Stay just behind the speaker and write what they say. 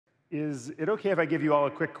Is it OK if I give you all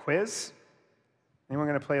a quick quiz? Anyone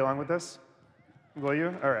going to play along with this? Will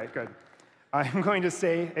you? All right, good. I'm going to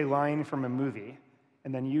say a line from a movie,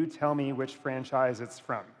 and then you tell me which franchise it's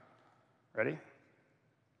from. Ready?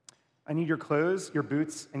 I need your clothes, your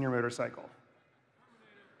boots, and your motorcycle.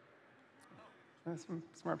 There's some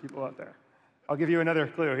smart people out there. I'll give you another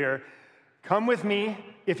clue here. Come with me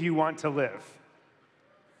if you want to live.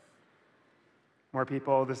 More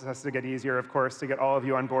people. This has to get easier, of course, to get all of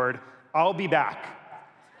you on board. I'll be back.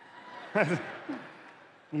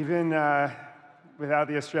 Even without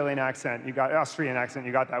the Australian accent, you got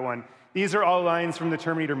that one. These are all lines from the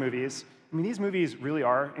Terminator movies. I mean, these movies really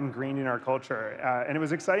are ingrained in our culture. And it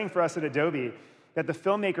was exciting for us at Adobe that the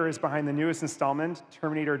filmmakers behind the newest installment,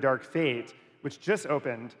 Terminator Dark Fate, which just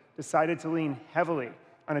opened, decided to lean heavily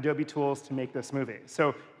on Adobe tools to make this movie.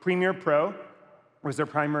 So Premiere Pro was their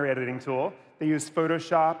primary editing tool. They used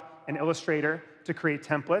Photoshop and Illustrator to create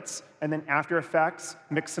templates, and then After Effects,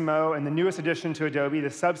 Mixamo, and the newest addition to Adobe,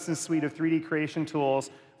 the Substance suite of 3D creation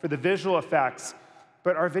tools for the visual effects.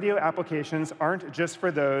 But our video applications aren't just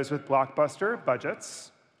for those with blockbuster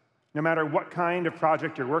budgets. No matter what kind of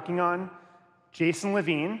project you're working on, Jason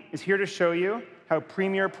Levine is here to show you how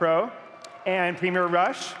Premiere Pro and Premiere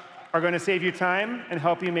Rush are going to save you time and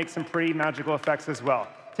help you make some pretty magical effects as well.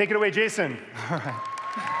 Take it away, Jason. All right.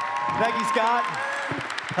 Thank you, Scott.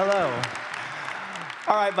 Hello.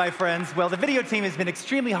 All right, my friends. Well, the video team has been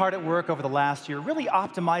extremely hard at work over the last year, really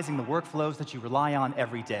optimizing the workflows that you rely on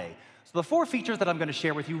every day. So the 4 features that I'm going to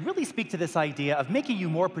share with you really speak to this idea of making you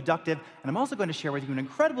more productive, and I'm also going to share with you an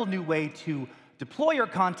incredible new way to deploy your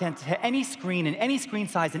content to any screen in any screen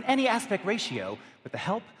size and any aspect ratio with the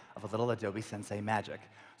help of a little Adobe Sensei magic.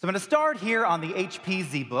 So I'm going to start here on the HP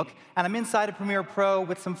ZBook, and I'm inside of Premiere Pro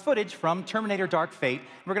with some footage from Terminator Dark Fate.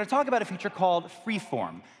 We're going to talk about a feature called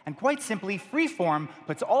Freeform. And quite simply, Freeform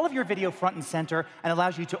puts all of your video front and center and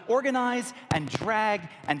allows you to organize and drag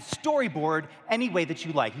and storyboard any way that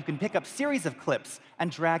you like. You can pick up series of clips and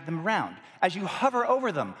drag them around. As you hover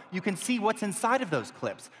over them, you can see what's inside of those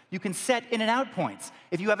clips. You can set in and out points.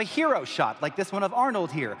 If you have a hero shot, like this one of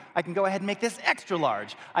Arnold here, I can go ahead and make this extra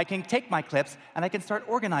large. I can take my clips and I can start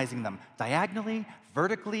organizing them diagonally,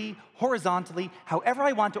 vertically, horizontally, however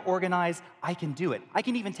I want to organize, I can do it. I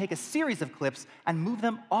can even take a series of clips and move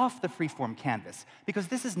them off the Freeform canvas, because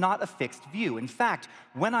this is not a fixed view. In fact,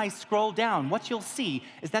 when I scroll down, what you'll see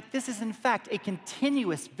is that this is, in fact, a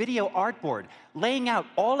continuous video artboard, laying out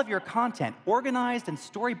all of your content, organized and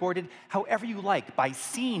storyboarded however you like, by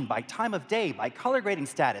scene, by time of day, by color grading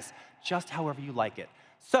status, just however you like it.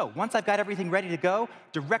 So once I've got everything ready to go,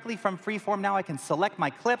 directly from Freeform now I can select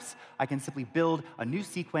my clips, I can simply build a new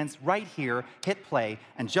sequence right here, hit play,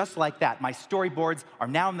 and just like that, my storyboards are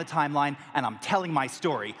now in the timeline, and I'm telling my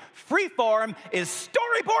story. Freeform is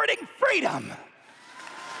storyboarding freedom!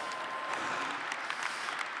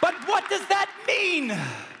 But what does that mean?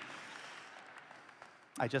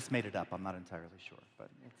 I just made it up, I'm not entirely sure, but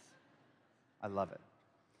I love it.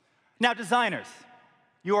 Now, designers.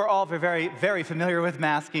 You are all very, very familiar with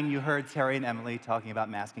masking. You heard Terry and Emily talking about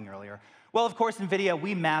masking earlier. Well, of course, in video,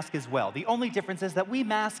 we mask as well. The only difference is that we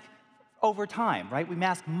mask over time, right? We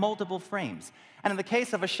mask multiple frames. And in the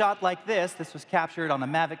case of a shot like this was captured on a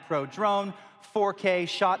Mavic Pro drone, 4K,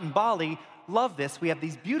 shot in Bali. Love this. We have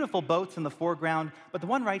these beautiful boats in the foreground, but the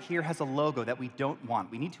one right here has a logo that we don't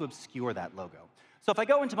want. We need to obscure that logo. So if I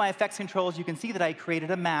go into my effects controls, you can see that I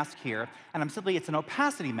created a mask here, and it's an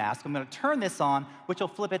opacity mask. I'm going to turn this on, which will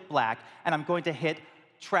flip it black, and I'm going to hit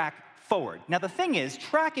track forward. Now the thing is,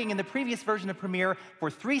 tracking in the previous version of Premiere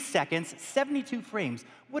for 3 seconds, 72 frames,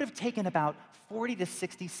 would have taken about 40 to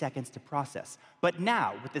 60 seconds to process. But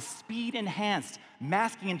now, with the speed-enhanced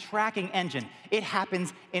masking and tracking engine, it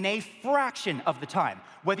happens in a fraction of the time.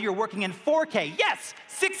 Whether you're working in 4K, yes!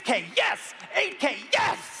 6K, yes! 8K,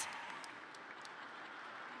 yes!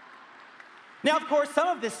 Now, of course, some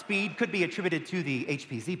of this speed could be attributed to the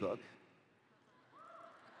HP ZBook.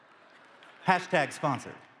 Hashtag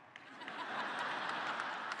sponsored.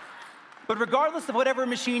 But regardless of whatever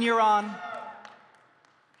machine you're on,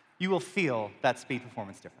 you will feel that speed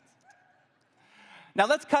performance difference. Now,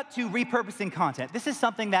 let's cut to repurposing content. This is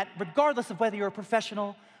something that, regardless of whether you're a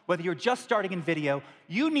professional, whether you're just starting in video,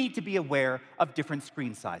 you need to be aware of different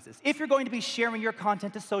screen sizes. If you're going to be sharing your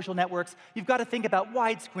content to social networks, you've got to think about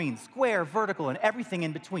widescreen, square, vertical, and everything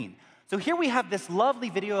in between. So here we have this lovely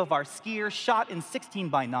video of our skier shot in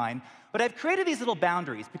 16:9, but I've created these little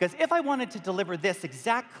boundaries because if I wanted to deliver this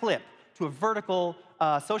exact clip to a vertical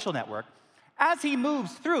social network, as he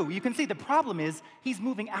moves through, you can see the problem is he's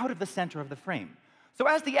moving out of the center of the frame. So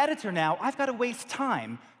as the editor now, I've got to waste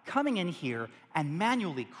time coming in here and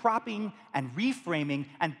manually cropping and reframing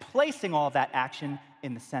and placing all that action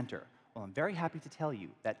in the center. Well, I'm very happy to tell you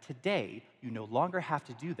that today, you no longer have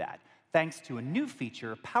to do that, thanks to a new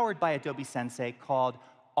feature powered by Adobe Sensei called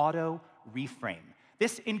Auto Reframe.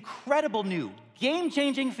 This incredible new,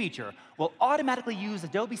 game-changing feature will automatically use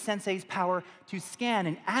Adobe Sensei's power to scan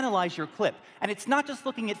and analyze your clip. And it's not just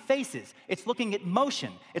looking at faces, it's looking at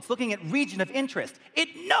motion, it's looking at region of interest. It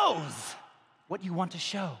knows what you want to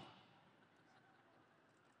show.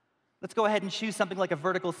 Let's go ahead and choose something like a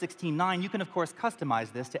vertical 16:9. You can, of course,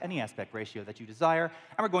 customize this to any aspect ratio that you desire,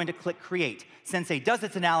 and we're going to click Create. Sensei does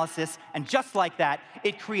its analysis, and just like that,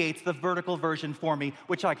 it creates the vertical version for me,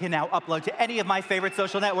 which I can now upload to any of my favorite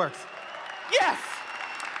social networks. Yes!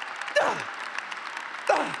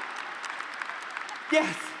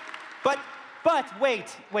 Yes! But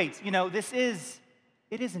wait, you know, it is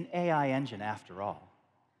an AI engine after all.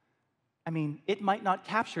 I mean, it might not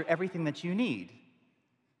capture everything that you need.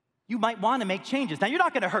 You might want to make changes. Now, you're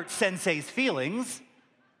not going to hurt Sensei's feelings.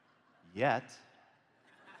 Yet.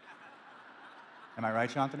 Am I right,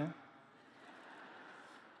 Shantanu?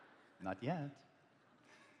 Not yet.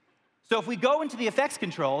 So if we go into the effects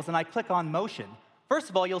controls and I click on motion, first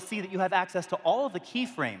of all, you'll see that you have access to all of the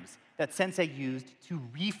keyframes that Sensei used to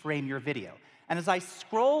reframe your video. And as I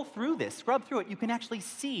scroll through this, scrub through it, you can actually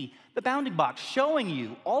see the bounding box showing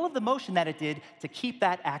you all of the motion that it did to keep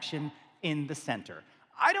that action in the center.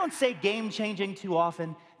 I don't say game-changing too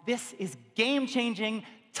often. This is game-changing,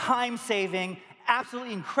 time-saving,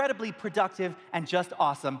 absolutely incredibly productive, and just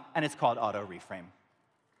awesome, and it's called Auto Reframe.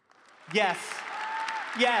 Yes.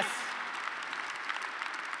 Yes.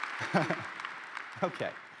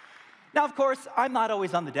 Okay. Now, of course, I'm not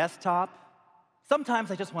always on the desktop.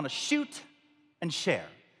 Sometimes I just want to shoot and share.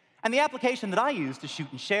 And the application that I use to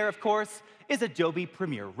shoot and share, of course, is Adobe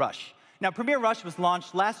Premiere Rush. Now, Premiere Rush was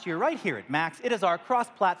launched last year right here at Max. It is our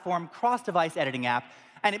cross-platform, cross-device editing app,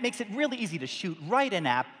 and it makes it really easy to shoot right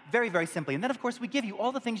in-app, very, very simply. And then, of course, we give you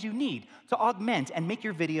all the things you need to augment and make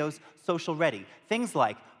your videos social-ready. Things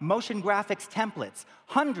like motion graphics templates,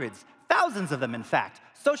 hundreds, thousands of them, in fact,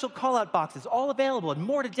 social call-out boxes, all available, and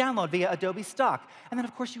more to download via Adobe Stock. And then,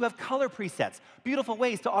 of course, you have color presets, beautiful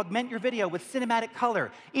ways to augment your video with cinematic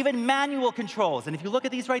color, even manual controls. And if you look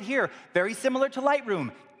at these right here, very similar to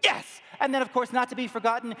Lightroom. Yes! And then, of course, not to be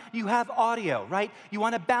forgotten, you have audio, right? You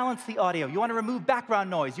want to balance the audio. You want to remove background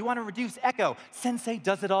noise. You want to reduce echo. Sensei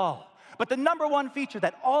does it all. But the #1 feature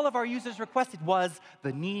that all of our users requested was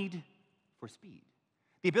the need for speed.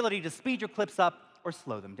 The ability to speed your clips up or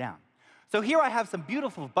slow them down. So here I have some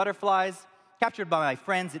beautiful butterflies captured by my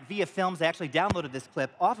friends at Via Films. I actually downloaded this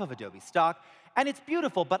clip off of Adobe Stock. And it's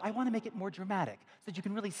beautiful, but I want to make it more dramatic so that you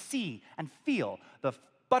can really see and feel the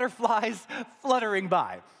butterflies fluttering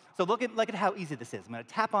by. So look at how easy this is. I'm going to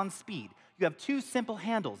tap on speed. You have two simple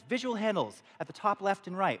handles, visual handles at the top left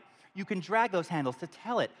and right. You can drag those handles to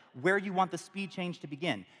tell it where you want the speed change to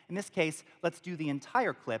begin. In this case, let's do the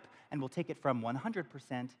entire clip, and we'll take it from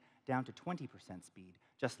 100% down to 20% speed,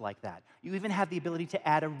 just like that. You even have the ability to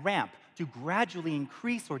add a ramp to gradually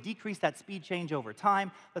increase or decrease that speed change over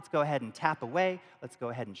time. Let's go ahead and tap away. Let's go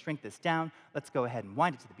ahead and shrink this down. Let's go ahead and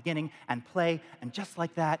wind it to the beginning and play. And just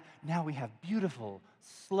like that, now we have beautiful,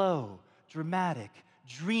 slow, dramatic,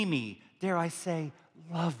 dreamy, dare I say,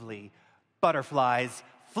 lovely butterflies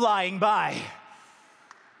flying by.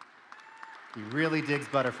 He really digs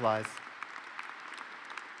butterflies.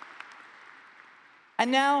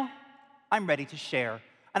 And now, I'm ready to share.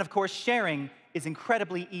 And of course, sharing is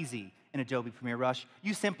incredibly easy in Adobe Premiere Rush.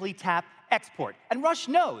 You simply tap Export. And Rush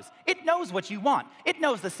knows. It knows what you want. It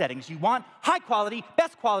knows the settings you want. High quality,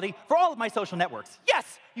 best quality for all of my social networks.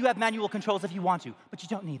 Yes, you have manual controls if you want to, but you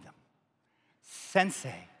don't need them.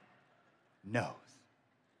 Sensei knows.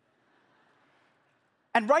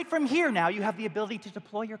 And right from here now, you have the ability to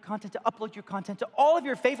deploy your content, to upload your content to all of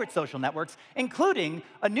your favorite social networks, including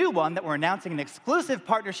a new one that we're announcing an exclusive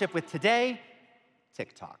partnership with today,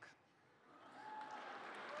 TikTok.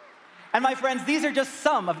 And my friends, these are just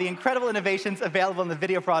some of the incredible innovations available in the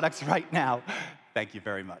video products right now. Thank you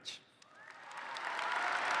very much.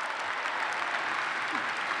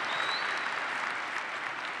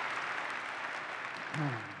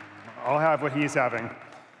 I'll have what he's having.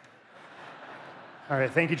 All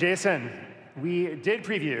right, thank you, Jason. We did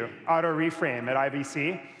preview Auto Reframe at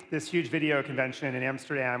IBC, this huge video convention in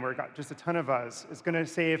Amsterdam where it got just a ton of buzz. It's going to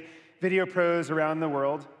save video pros around the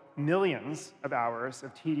world millions of hours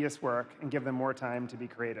of tedious work and give them more time to be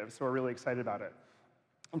creative. So we're really excited about it.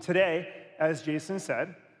 And today, as Jason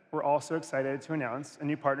said, we're also excited to announce a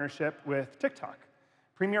new partnership with TikTok.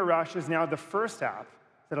 Premiere Rush is now the first app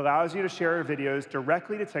that allows you to share videos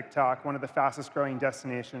directly to TikTok, one of the fastest growing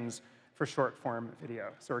destinations for short-form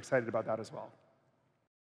video. So we're excited about that as well.